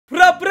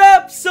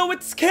so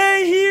it's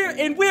Kay here,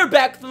 and we're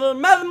back with another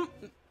Madden.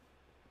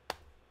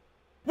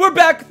 We're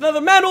back with another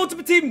Madden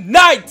Ultimate Team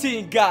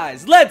 19,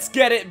 guys. Let's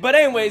get it. But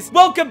anyways,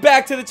 welcome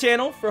back to the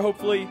channel for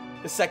hopefully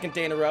the second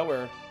day in a row,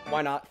 or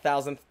why not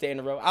 1000th day in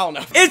a row? I don't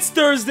know. It's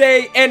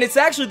Thursday, and it's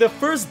actually the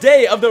first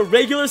day of the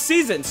regular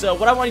season. So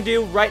what I want to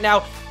do right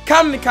now,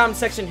 comment in the comment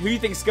section who you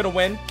think is gonna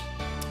win.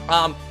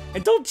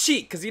 And don't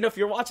cheat, because you know if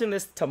you're watching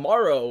this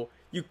tomorrow,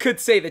 you could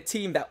say the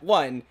team that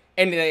won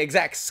and the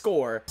exact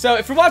score. So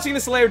if you're watching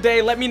this a later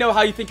day, let me know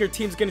how you think your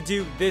team's gonna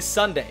do this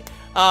Sunday.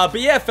 But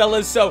yeah,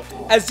 fellas, so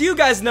as you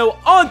guys know,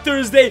 on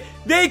Thursday,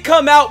 they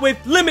come out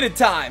with limited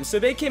times. So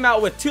they came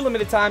out with 2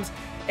 limited times,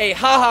 a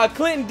Haha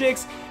Clinton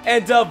Dix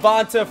and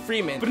Devonta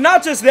Freeman. But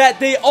not just that,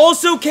 they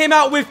also came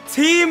out with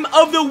Team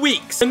of the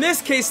Weeks. In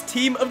this case,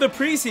 Team of the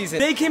Preseason.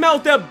 They came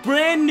out with a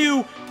brand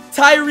new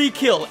Tyreek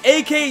Hill,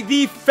 aka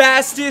the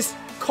fastest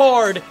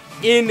card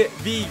in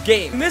the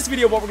game. In this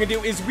video, what we're gonna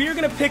do is we're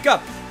gonna pick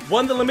up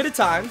one of the limited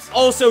times.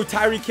 Also,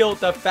 Tyreek Hill,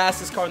 the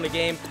fastest card in the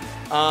game.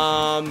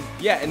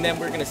 Yeah, and then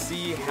we're gonna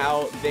see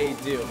how they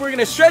do. We're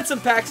gonna shred some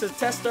packs as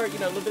test start, you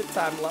know, a little bit of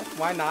time left,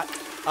 why not?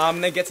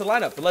 And then get to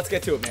lineup, but let's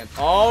get to it, man.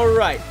 All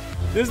right,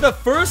 this is the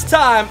first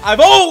time I've,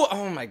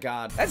 oh my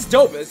god, that's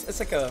dope. It's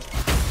like a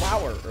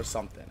flower or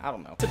something, I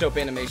don't know. It's a dope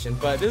animation,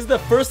 but this is the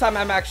first time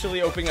I'm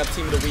actually opening up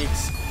Team of the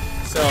Weeks.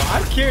 So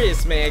I'm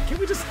curious, man, can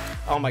we just,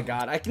 oh my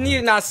god, I need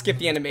to not skip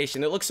the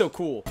animation, it looks so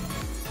cool.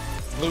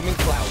 Blooming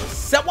flowers.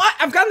 So what?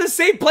 I've gotten the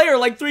same player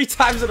like 3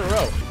 times in a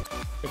row.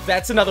 If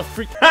that's another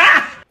freak.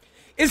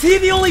 Is he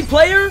the only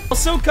player?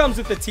 Also comes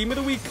with the Team of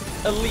the Week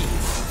Elite.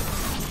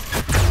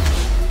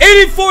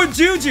 84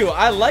 Juju.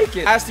 I like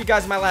it. I asked you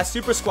guys in my last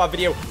Super Squad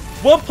video,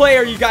 what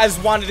player you guys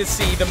wanted to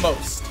see the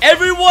most?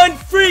 Everyone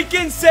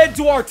freaking said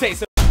Duarte.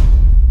 So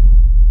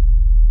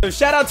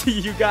shout out to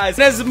you guys.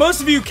 And as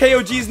most of you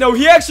KOGs know,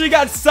 he actually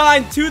got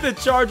signed to the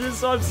Chargers,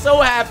 so I'm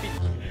so happy.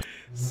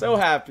 So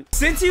happy.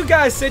 Since you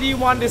guys said you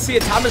wanted to see a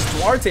Thomas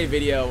Duarte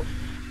video,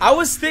 I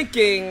was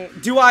thinking,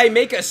 do I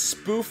make a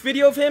spoof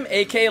video of him,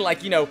 aka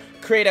like, you know,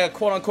 create a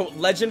quote-unquote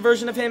legend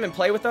version of him and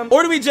play with him?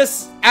 Or do we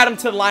just add him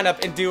to the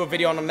lineup and do a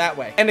video on him that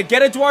way? And to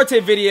get a Duarte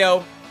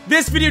video,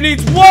 this video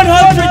needs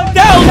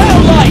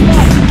 100,000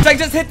 likes! So I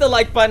just hit the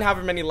like button,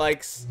 however many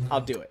likes,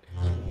 I'll do it.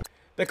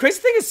 The crazy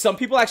thing is some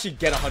people actually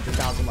get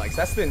 100,000 likes.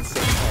 That's the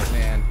insane part,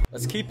 man.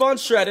 Let's keep on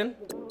shredding.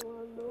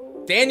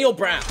 Daniel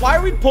Brown. Why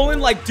are we pulling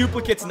like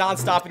duplicates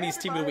non-stop in these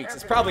Team of the Weeks?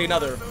 It's probably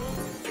another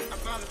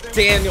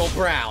Daniel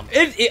Brown.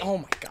 Oh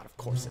my god, of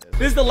course it is.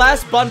 This is the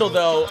last bundle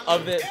though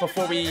of it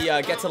before we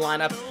get to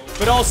lineup.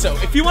 But also,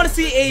 if you want to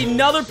see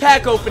another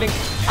pack opening,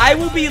 I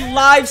will be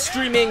live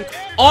streaming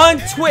on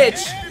Twitch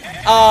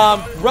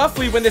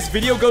roughly when this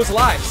video goes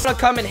live. So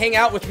come and hang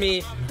out with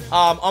me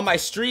on my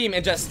stream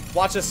and just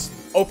watch us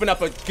open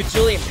up a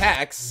gajillion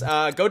packs.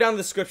 Go down in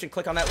the description,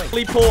 click on that link.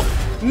 Lead pull,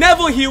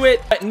 Neville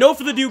Hewitt. But no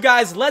further ado,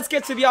 guys, let's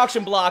get to the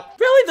auction block.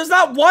 Really? There's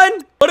not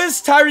one? What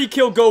does Tyreek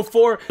Hill go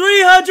for?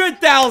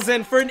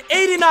 300,000 for an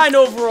 89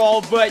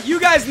 overall, but you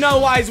guys know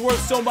why he's worth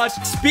so much.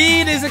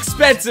 Speed is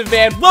expensive,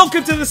 man.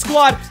 Welcome to the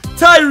squad,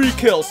 Tyreek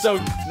Hill. So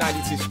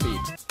 92 speed.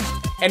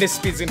 And his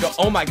speed's gonna go,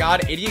 oh my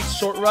god, 88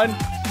 short run,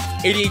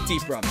 88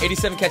 deep run,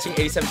 87 catching,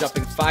 87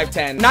 jumping,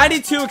 5'10",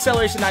 92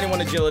 acceleration,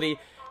 91 agility.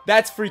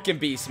 That's freaking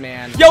beast,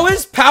 man. Yo,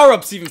 his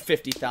power-up's even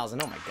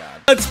 50,000. Oh my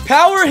god. Let's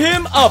power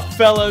him up,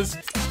 fellas,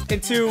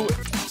 into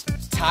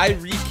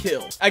Tyreek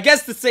Hill. I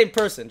guess the same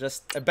person,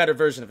 just a better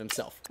version of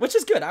himself. Which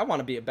is good. I want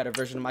to be a better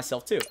version of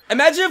myself, too.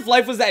 Imagine if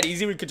life was that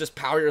easy, we could just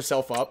power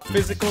yourself up.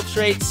 Physical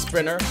trait,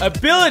 sprinter.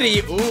 Ability,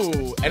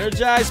 ooh.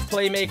 Energized,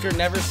 playmaker,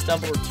 never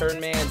stumble,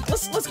 return man.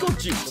 Let's go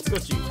juke. Let's go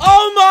juke.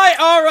 Oh my,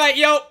 alright,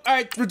 yo.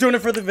 Alright, we're doing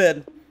it for the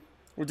vid.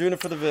 We're doing it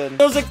for the vid.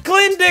 There's a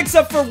Clinton Dix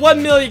up for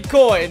 1 million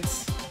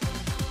coins.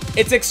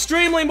 It's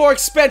extremely more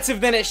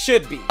expensive than it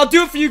should be. I'll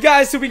do it for you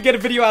guys so we can get a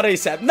video out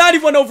ASAP.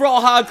 91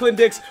 overall, Haha Clinton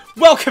Dix.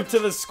 Welcome to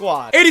the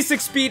squad.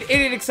 86 speed,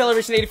 88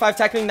 acceleration, 85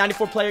 tackling,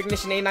 94 player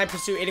ignition, 89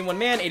 pursuit, 81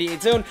 man,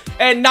 88 zone,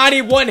 and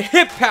 91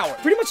 hip power.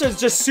 Pretty much a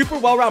just super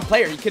well-rounded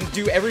player. He can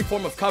do every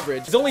form of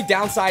coverage. His only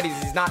downside is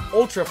he's not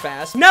ultra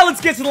fast. Now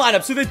let's get to the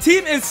lineup. So the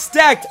team is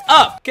stacked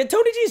up. Can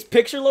Tony G's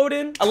picture load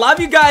in? A lot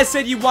of you guys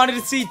said you wanted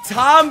to see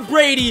Tom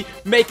Brady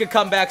make a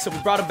comeback, so we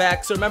brought him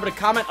back. So remember to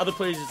comment other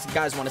players you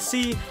guys want to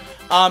see.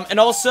 And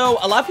also,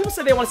 a lot of people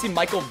said they want to see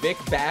Michael Vick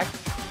back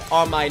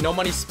on my no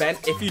money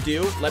spent. If you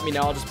do, let me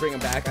know. I'll just bring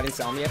him back. I didn't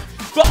sell him yet.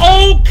 But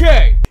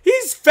okay.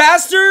 He's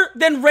faster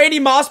than Randy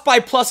Moss by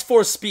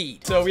 +4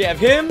 speed. So we have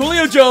him,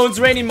 Julio Jones,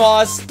 Randy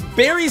Moss,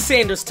 Barry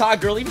Sanders, Todd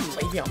Gurley, even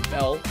Le'Veon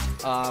Bell.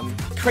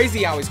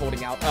 Crazy how he's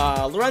holding out.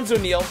 Lorenzo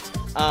Neal.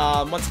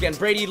 Once again,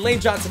 Brady, Lane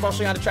Johnson,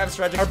 Marshall Yanda, Travis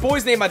Frederick. Our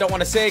boy's name I don't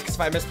want to say because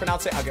if I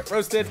mispronounce it, I'll get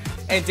roasted.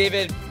 And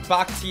David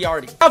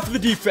Bakhtiari. Out for the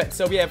defense.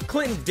 So we have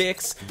Clinton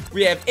Dix,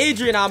 we have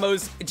Adrian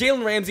Amos,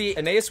 Jalen Ramsey,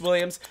 Aeneas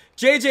Williams,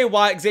 JJ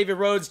Watt, Xavier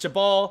Rhodes,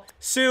 Jabal,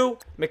 Sue,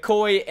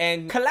 McCoy,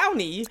 and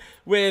Clowney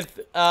with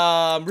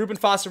Reuben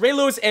Foster, Ray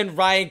Lewis, and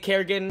Ryan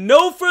Kerrigan.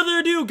 No further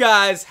ado,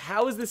 guys.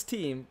 How is this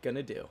team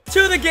gonna do?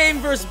 To the game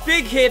versus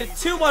Big Hit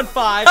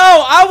 215.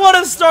 Oh, I want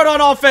to start on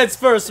offense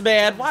first,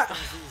 man. Why?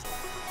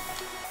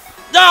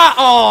 Ah!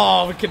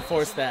 Oh, we can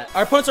force that.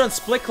 Our opponents are on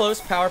split close,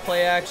 power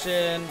play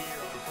action,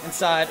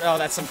 inside. Oh,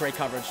 that's some great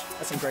coverage.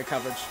 That's some great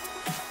coverage.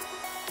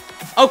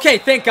 Okay,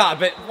 thank God,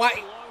 but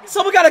why?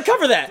 Someone got to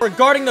cover that. We're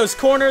guarding those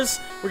corners.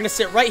 We're going to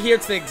sit right here.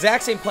 It's the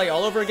exact same play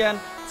all over again.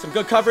 Some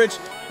good coverage.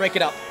 Break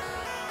it up.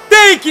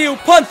 Thank you.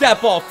 Punt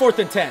that ball. 4th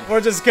and 10.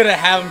 We're just going to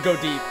have him go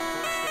deep.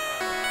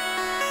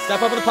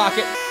 Step up in the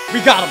pocket.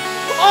 We got him.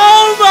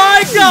 Oh,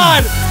 my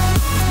God.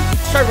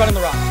 Let's try running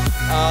the rock.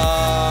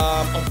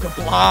 Oh, good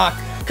block.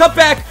 Cut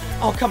back.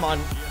 Oh, come on.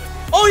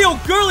 Oh, yo,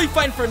 Gurley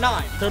fighting for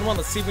 9. 3rd one.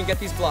 Let's see if we can get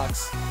these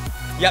blocks.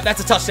 Yep,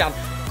 that's a touchdown.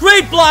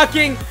 Great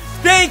blocking.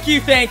 Thank you,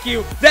 thank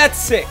you. That's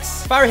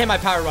 6. If I were him, I'd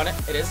power run it.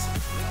 It is.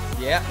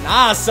 Yeah.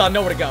 Nah, son,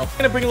 nowhere to go.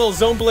 Gonna bring a little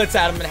zone blitz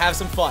at him and have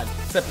some fun.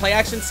 It's the play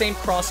action, same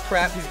cross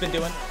crap he's been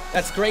doing.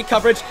 That's great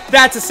coverage.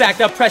 That's a sack.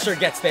 The pressure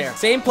gets there.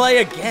 Same play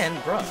again,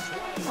 bro.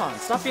 Come on,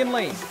 stop being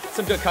lame.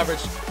 Some good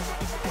coverage.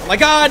 Oh my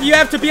God, you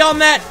have to be on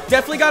that.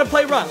 Definitely gotta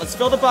play run. Let's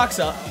fill the box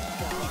up.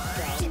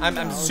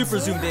 I'm super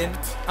zoomed in.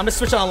 I'm gonna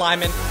switch on a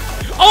lineman.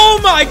 Oh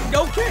my,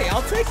 okay,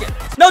 I'll take it.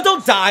 No,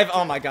 don't dive.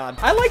 Oh my God.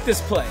 I like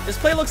this play. This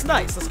play looks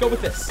nice. Let's go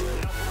with this.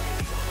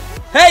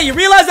 Hey, you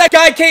realize that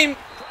guy came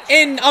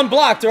in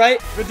unblocked,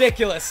 right?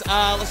 Ridiculous.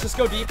 Let's just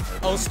go deep.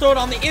 Oh, let's throw it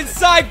on the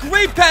inside.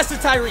 Great pass to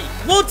Tyreek.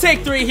 We'll take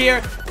 3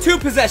 here. 2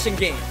 possession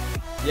game.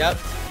 Yep.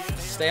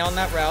 Stay on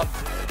that route.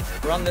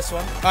 Run this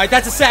one. All right,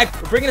 that's a sack.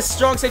 We're bringing a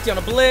strong safety on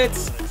a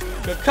blitz.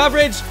 Good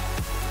coverage.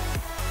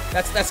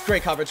 That's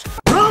great coverage.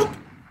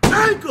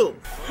 Ankle.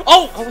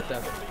 Oh, what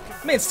the?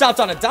 Man, stopped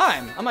on a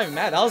dime. I'm not even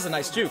mad. That was a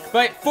nice juke.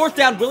 But 4th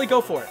down, will he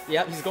go for it?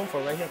 Yep, he's going for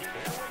it right here.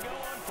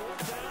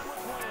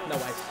 No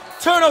way.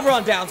 Turnover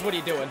on downs. What are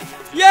you doing?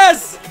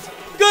 Yes!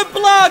 Good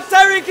block.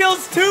 Tyreek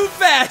Hill's too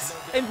fast.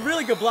 And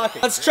really good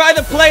blocking. Let's try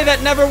the play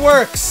that never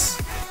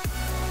works.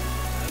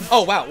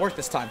 Oh, wow. It worked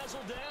this time.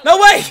 No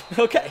way.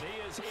 Okay.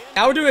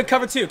 Now we're doing a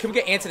cover 2. Can we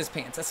get ants in his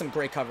pants? That's some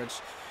great coverage.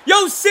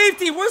 Yo,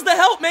 safety. Where's the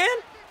help, man?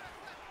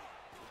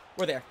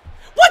 We're there.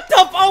 What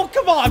the? Oh,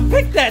 come on.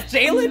 Pick that,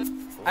 Jalen.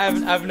 I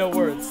have no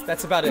words.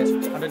 That's about it.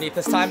 Underneath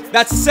this time.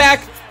 That's a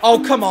sack.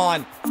 Oh, come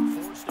on.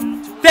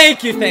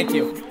 Thank you, thank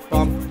you.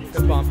 Bump.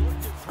 Good bump.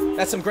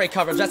 That's some great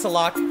coverage. That's a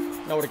lock.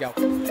 Nowhere to go.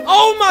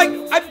 Oh,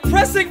 my. I'm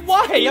pressing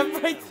Y. I'm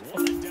right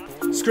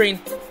there. Screen.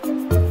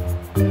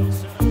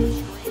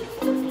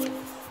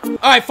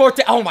 All right, 4th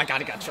down. Oh, my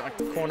God. He got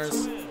trucked.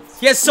 Corners.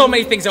 He has so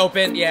many things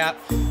open. Yeah.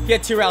 He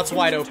had 2 routes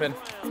wide open.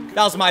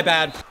 That was my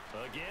bad.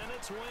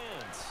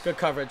 Good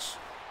coverage.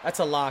 That's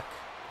a lock.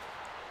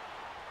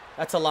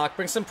 That's a lock.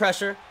 Bring some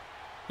pressure.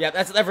 Yeah,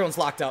 that's everyone's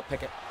locked up.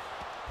 Pick it.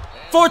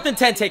 4th and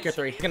 10. Take your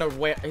 3. He's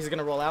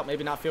gonna roll out.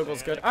 Maybe not. Field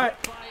goal's good. All right.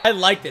 I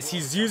like this.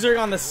 He's using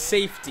on the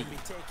safety.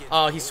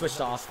 Oh, he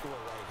switched off.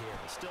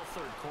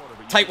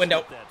 Tight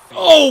window.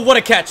 Oh, what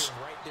a catch.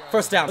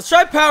 1st down. Let's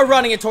try power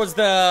running it towards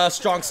the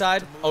strong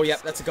side. Oh, yeah,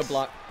 that's a good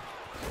block.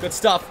 Good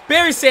stuff.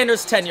 Barry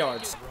Sanders, 10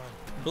 yards.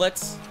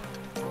 Blitz.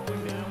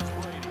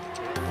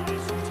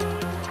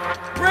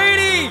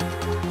 Brady!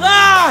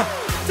 Ah!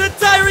 To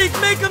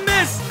Tyreek, make a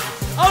miss!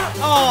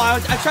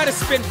 Oh, I tried to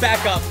spin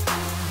back up.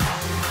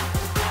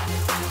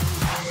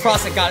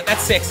 Cross it, got it.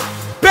 That's 6.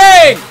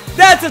 Bang!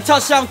 That's a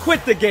touchdown.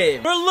 Quit the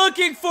game. We're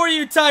looking for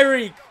you,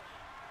 Tyreek.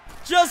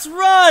 Just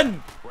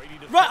run!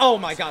 Run! Oh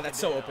my God, that's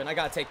so open. I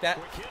gotta take that.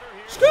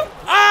 Scoop!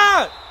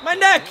 Ah! My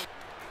neck!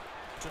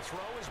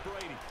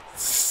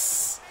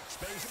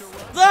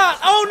 Ah!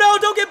 Oh no!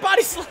 Don't get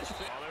body slammed.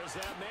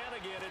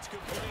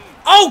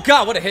 Oh,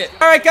 God, what a hit.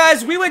 All right,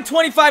 guys, we went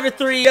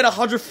 25-3 at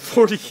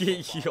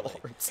 148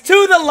 yards.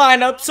 To the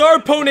lineup, so our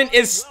opponent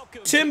is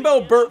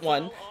Timbo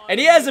Burt1, and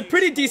he has a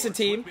pretty decent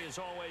team,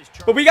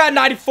 but we got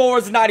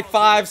 94s and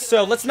 95s,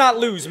 so let's not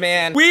lose,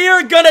 man. We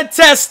are going to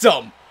test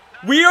them.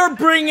 We are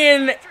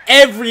bringing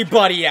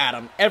everybody at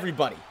him.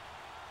 Everybody.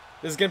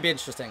 This is going to be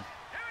interesting.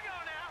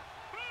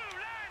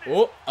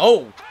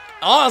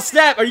 Oh,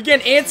 snap. Are you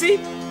getting antsy?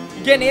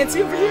 You getting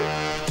antsy over here?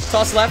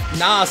 Toss left.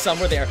 Nah, son,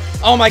 we're there.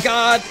 Oh, my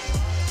God.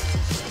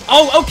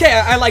 Oh, okay,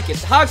 I like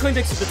it. Haha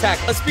Clinton Dix with the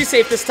tackle. Let's be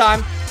safe this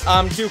time.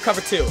 Do cover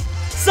 2.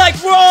 Psych,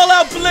 we're all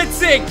out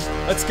blitzing.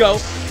 Let's go.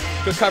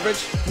 Good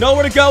coverage.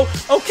 Nowhere to go.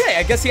 Okay,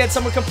 I guess he had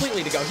somewhere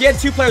completely to go. He had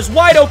 2 players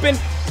wide open,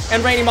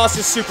 and Randy Moss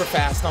is super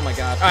fast. Oh, my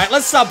God. All right,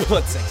 let's stop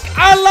blitzing.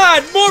 I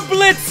lied. More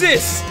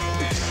blitzes.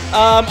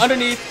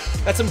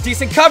 Underneath. That's some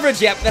decent coverage.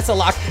 Yep, that's a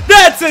lock.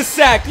 That's a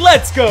sack.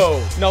 Let's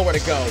go. Nowhere to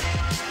go.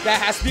 That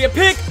has to be a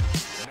pick.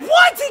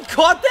 What? He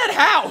caught that?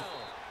 How?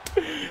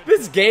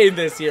 This game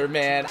this year,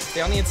 man. Stay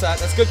on the inside.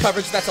 That's good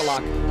coverage. That's a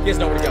lock. He has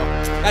nowhere to go.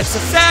 That's a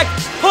sack.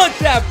 Punt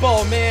that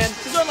ball, man.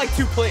 There's only like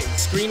 2 plays.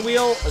 Screen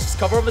wheel. Let's just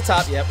cover over the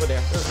top. Yep, we're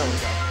there. There's nowhere to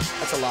go.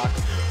 That's a lock.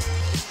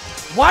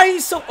 Why are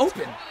you so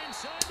open?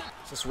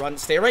 Just run.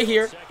 Stay right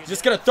here. He's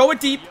just going to throw it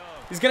deep.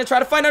 He's going to try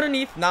to find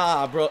underneath.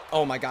 Nah, bro.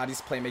 Oh, my God.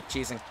 He's playmaking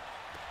cheesing.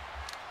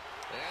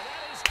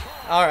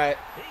 All right.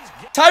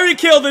 Tyreek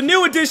Hill, the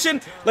new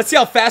addition. Let's see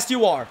how fast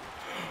you are.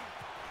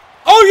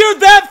 Oh, you're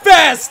that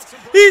fast.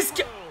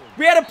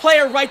 We had a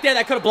player right there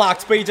that could have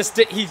blocked, but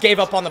he gave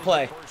up on the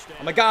play.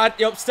 Oh my God,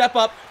 yep, step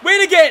up. Way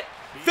to get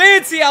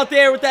Fancy out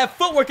there with that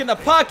footwork in the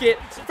pocket.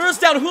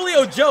 First down,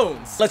 Julio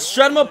Jones. Let's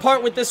shred him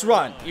apart with this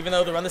run, even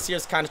though the run this year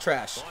is kind of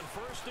trash.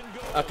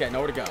 Okay,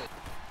 nowhere to go.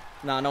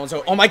 Nah, no one's...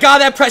 Oh my god,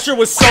 that pressure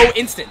was so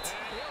instant.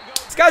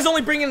 This guy's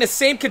only bringing the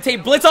same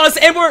contained blitz on us,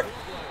 and we're...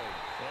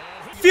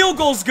 Field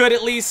goal's good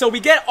at least, so we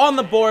get on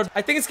the board.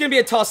 I think it's going to be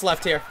a toss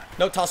left here.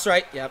 No, toss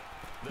right. Yep.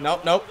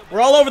 Nope, nope. We're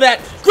all over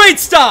that. Great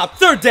stop.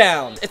 Third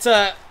down. It's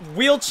a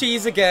wheel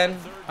cheese again.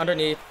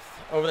 Underneath.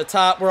 Over the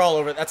top. We're all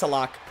over it. That's a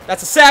lock.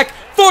 That's a sack.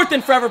 Fourth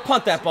and forever.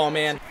 Punt that ball,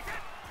 man.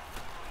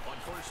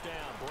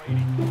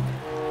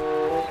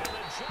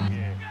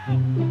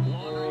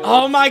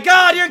 Oh my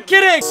god, you're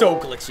kidding. So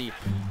glitchy.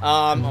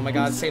 Oh my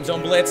god, same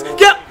zone blitz.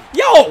 Yeah.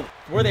 Yo!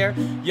 We're there.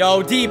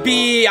 Yo,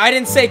 DB. I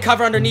didn't say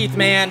cover underneath,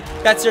 man.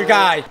 That's your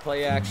guy.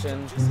 Play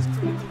action.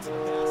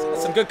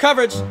 That's some good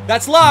coverage.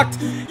 That's locked.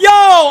 Yo!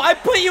 I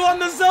put you on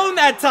the zone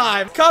that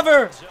time.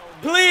 Cover.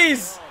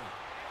 Please.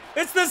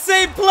 It's the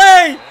same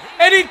play.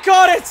 And he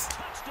caught it.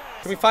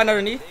 Can we find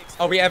underneath?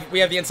 Oh, we have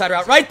the inside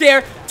route right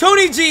there.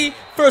 Tony G.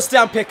 First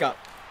down pickup.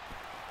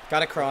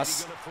 Got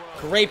across.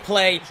 Great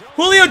play.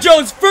 Julio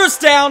Jones.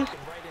 First down.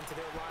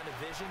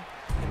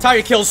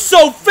 Tyreek Hill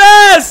so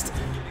fast.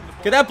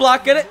 Get that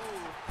block. Get it.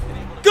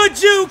 Good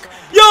juke!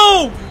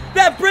 Yo!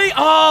 That break!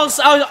 Oh,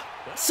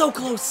 so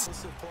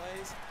close.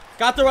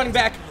 Got the running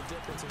back.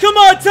 Come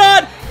on,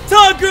 Todd!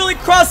 Todd Gurley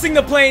crossing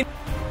the plane.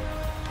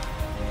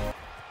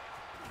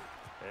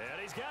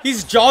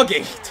 He's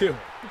jogging, too.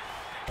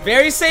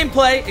 Very same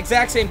play.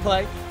 Exact same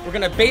play. We're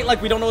going to bait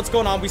like we don't know what's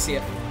going on. We see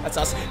it. That's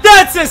us.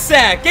 That's a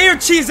sack! Get your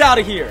cheese out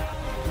of here.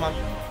 Come on.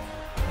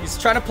 He's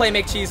trying to play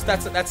make cheese.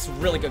 That's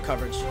really good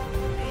coverage.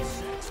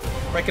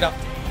 Break it up.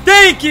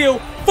 Thank you!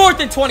 4th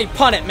and 20,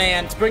 punt it,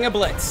 man. Let's bring a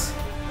blitz.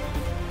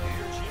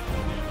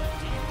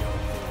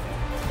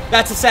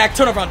 That's a sack.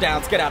 Turnover on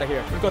downs. Get out of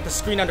here. We've got the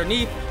screen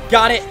underneath.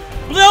 Got it.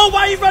 No,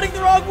 why are you running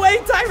the wrong way,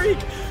 Tyreek?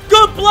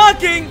 Good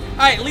blocking. All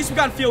right, at least we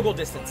got in field goal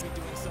distance.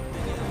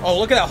 Oh,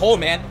 look at that hole,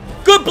 man.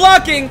 Good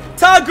blocking.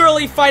 Todd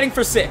Gurley fighting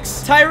for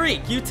 6.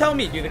 Tyreek, you tell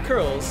me. Do the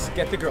curls.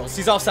 Get the girls.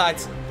 He's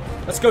offsides.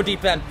 Let's go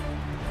deep end.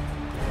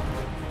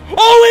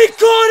 Oh, he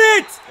caught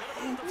it!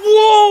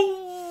 Whoa!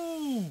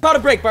 Caught a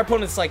break, but our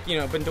opponent's like, you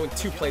know, been doing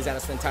 2 plays at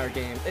us the entire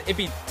game. It'd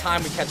be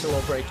time we catch a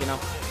little break, you know.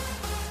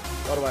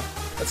 Go away.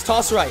 Let's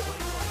toss right.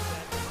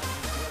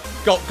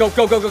 Go, go,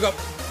 go, go, go, go.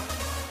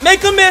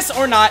 Make a miss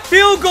or not.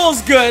 Field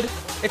goal's good.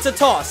 It's a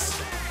toss.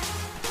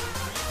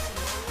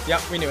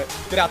 Yep, we knew it.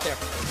 Get out there.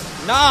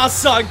 Nah,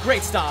 son.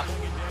 Great stop.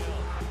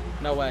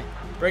 No way.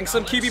 Bring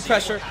some QB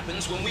pressure.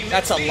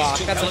 That's a lock.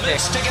 That's a pick.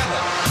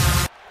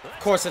 Of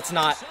course it's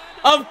not.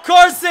 Of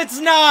course it's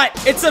not!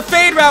 It's a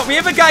fade route. We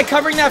have a guy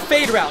covering that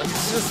fade route.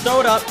 Just throw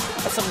it up.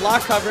 That's some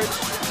lock coverage.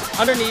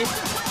 Underneath.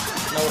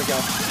 Nowhere to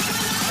go.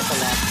 That's a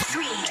lock.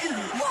 3, 2,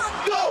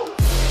 1, go!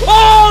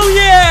 Oh,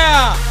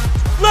 yeah!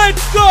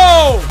 Let's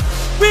go!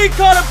 We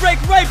caught a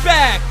break right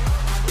back.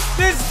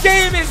 This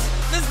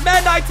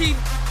Madden 19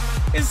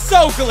 is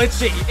so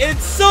glitchy.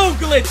 It's so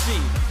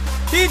glitchy.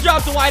 He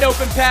dropped a wide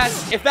open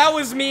pass. If that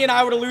was me and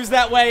I were to lose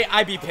that way,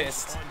 I'd be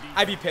pissed.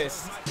 I'd be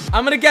pissed.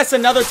 I'm going to guess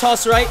another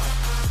toss right.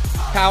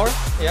 Power,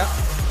 yeah.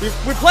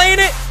 We're playing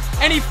it,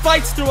 and he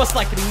fights through us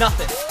like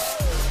nothing.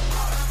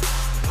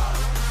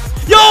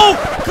 Yo!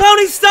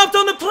 Clowney stopped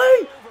on the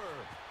play!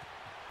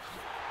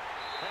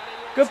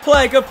 Good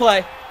play, good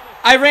play.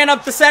 I ran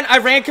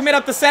commit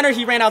up the center,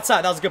 he ran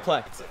outside. That was a good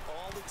play.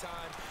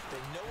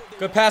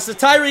 Good pass to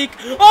Tyreek.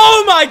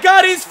 Oh my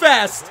god, he's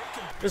fast!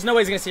 There's no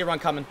way he's gonna see a run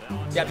coming.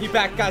 Yeah, he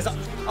back, guys.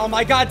 Oh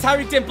my god,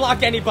 Tyreek didn't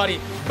block anybody.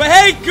 But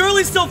hey,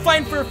 Gurley's still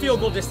fighting for a field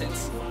goal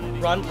distance.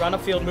 Run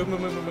upfield, move, move,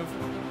 move, move, move.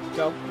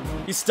 Go.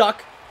 He's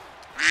stuck.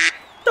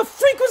 The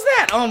freak was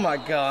that? Oh my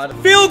god.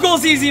 Field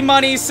goal's easy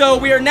money, so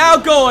we are now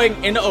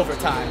going into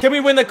overtime. Can we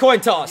win the coin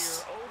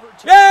toss?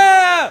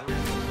 Yeah!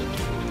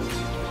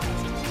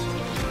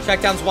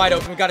 Check down's wide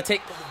open. We gotta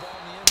take.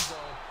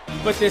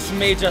 But this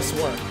may just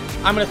work.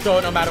 I'm gonna throw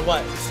it no matter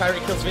what. Is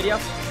Tyreek Hill's video?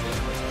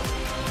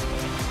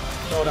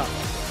 Throw it up.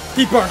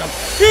 He burned him.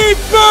 He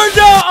burned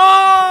him!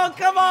 Oh,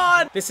 come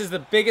on! This is the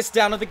biggest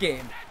down of the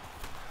game.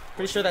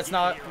 Pretty sure that's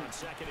not...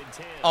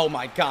 Oh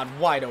my god,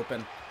 wide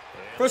open.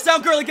 First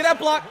down, Gurley, get that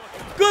block.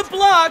 Good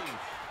block.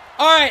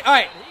 Alright,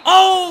 alright.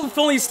 Oh, if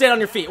only you stayed on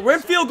your feet. We're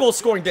in field goal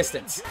scoring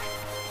distance.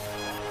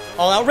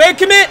 All out, ran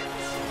commit.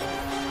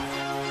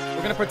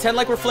 We're gonna pretend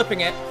like we're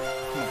flipping it.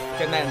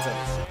 Get in that end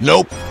zone.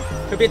 Nope.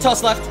 Could be a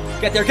toss left.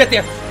 Get there, get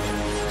there.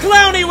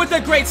 Clowney with a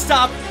great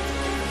stop.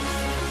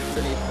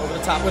 Over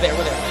the top, we're there,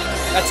 we're there.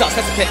 That's us,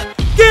 that's a pick.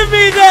 Give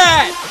me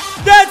that!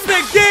 That's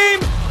the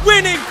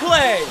game-winning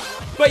play!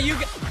 But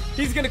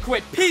he's gonna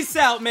quit. Peace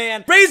out,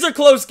 man. Razor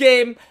close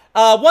game.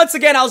 Once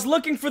again, I was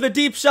looking for the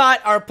deep shot.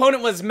 Our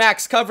opponent was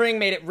max covering,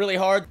 made it really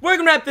hard. We're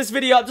gonna wrap this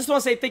video up. Just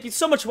want to say thank you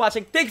so much for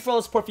watching. Thank you for all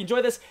the support. If you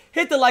enjoyed this,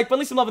 hit the like button,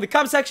 leave some love in the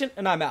comment section,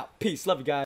 and I'm out. Peace. Love you guys.